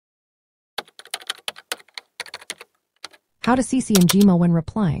How to CC in Gmail when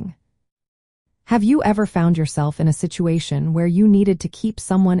replying. Have you ever found yourself in a situation where you needed to keep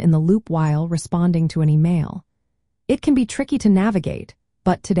someone in the loop while responding to an email? It can be tricky to navigate,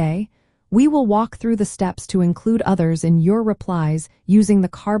 but today, we will walk through the steps to include others in your replies using the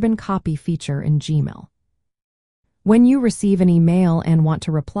carbon copy feature in Gmail. When you receive an email and want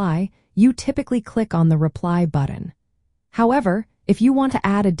to reply, you typically click on the reply button. However, if you want to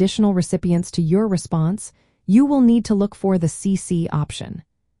add additional recipients to your response, you will need to look for the CC option.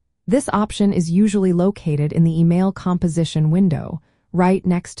 This option is usually located in the email composition window, right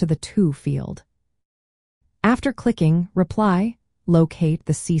next to the To field. After clicking Reply, locate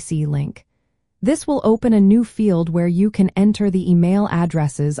the CC link. This will open a new field where you can enter the email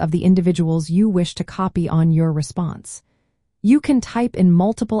addresses of the individuals you wish to copy on your response. You can type in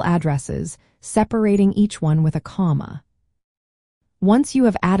multiple addresses, separating each one with a comma. Once you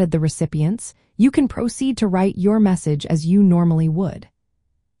have added the recipients, you can proceed to write your message as you normally would.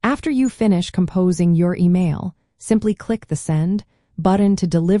 After you finish composing your email, simply click the Send button to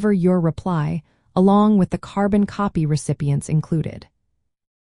deliver your reply, along with the carbon copy recipients included.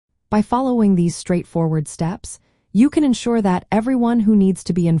 By following these straightforward steps, you can ensure that everyone who needs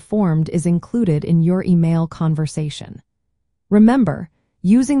to be informed is included in your email conversation. Remember,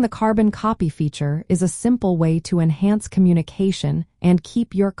 using the carbon copy feature is a simple way to enhance communication and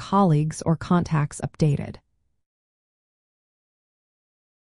keep your colleagues or contacts updated.